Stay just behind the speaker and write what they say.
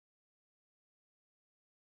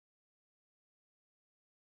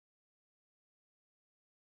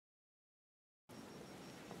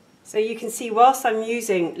So you can see whilst I'm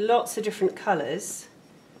using lots of different colours,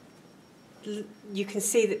 you can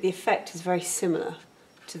see that the effect is very similar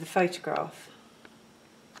to the photograph.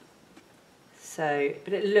 So,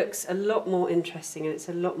 but it looks a lot more interesting and it's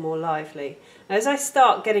a lot more lively. Now, as I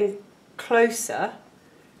start getting closer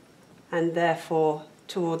and therefore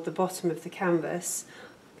toward the bottom of the canvas,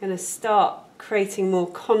 I'm going to start creating more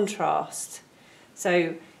contrast.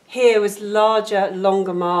 So here was larger,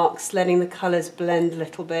 longer marks, letting the colours blend a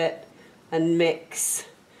little bit and mix.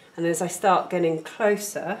 And as I start getting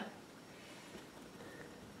closer,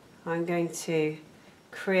 I'm going to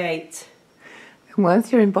create.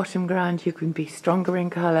 Once you're in bottom ground, you can be stronger in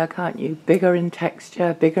colour, can't you? Bigger in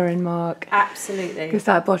texture, bigger in mark. Absolutely. Because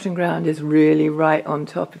that bottom ground is really right on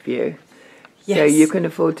top of you. Yes. So you can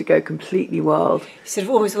afford to go completely wild. You sort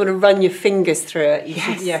of almost want to run your fingers through it. You Yes.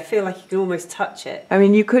 should, yeah, feel like you can almost touch it. I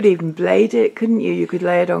mean, you could even blade it, couldn't you? You could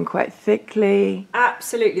lay it on quite thickly.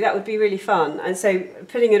 Absolutely, that would be really fun. And so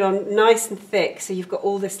putting it on nice and thick, so you've got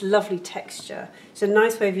all this lovely texture. It's a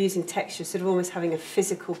nice way of using texture, sort of almost having a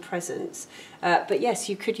physical presence. But yes,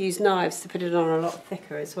 you could use knives to put it on a lot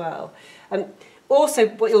thicker as well. Also,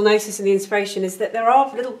 what you'll notice in the inspiration is that there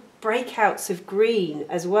are little breakouts of green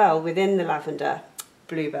as well within the lavender,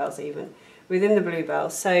 bluebells even, within the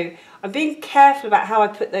bluebells. So I'm being careful about how I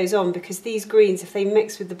put those on because these greens, if they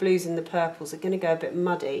mix with the blues and the purples, are going to go a bit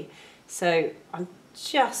muddy. So I'm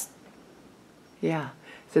just... Yeah,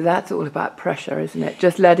 so that's all about pressure, isn't it?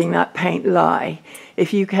 Just letting that paint lie.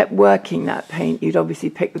 If you kept working that paint, you'd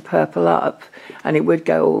obviously pick the purple up and it would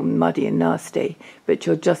go all muddy and nasty, but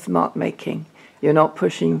you're just mark making. You're not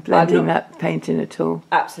blending that paint in at all.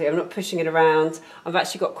 Absolutely, I'm not pushing it around. I've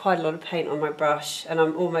actually got quite a lot of paint on my brush and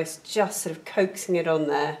I'm almost just sort of coaxing it on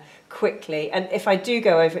there quickly. And if I do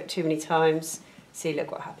go over it too many times, see,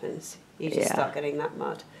 look what happens. You just start getting that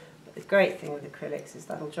mud. But the great thing with acrylics is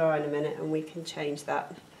that'll dry in a minute and we can change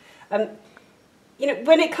that. You know,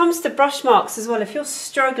 when it comes to brush marks as well, if you're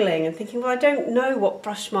struggling and thinking, well, I don't know what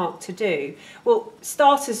brush mark to do, well,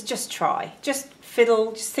 starters, just try. Just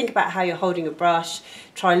fiddle, just think about how you're holding a brush.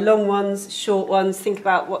 Try long ones, short ones, think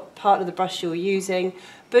about what part of the brush you're using.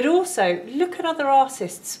 But also, look at other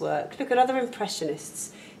artists' work, look at other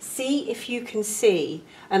impressionists. See if you can see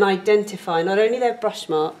and identify not only their brush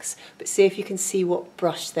marks, but see if you can see what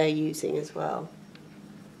brush they're using as well.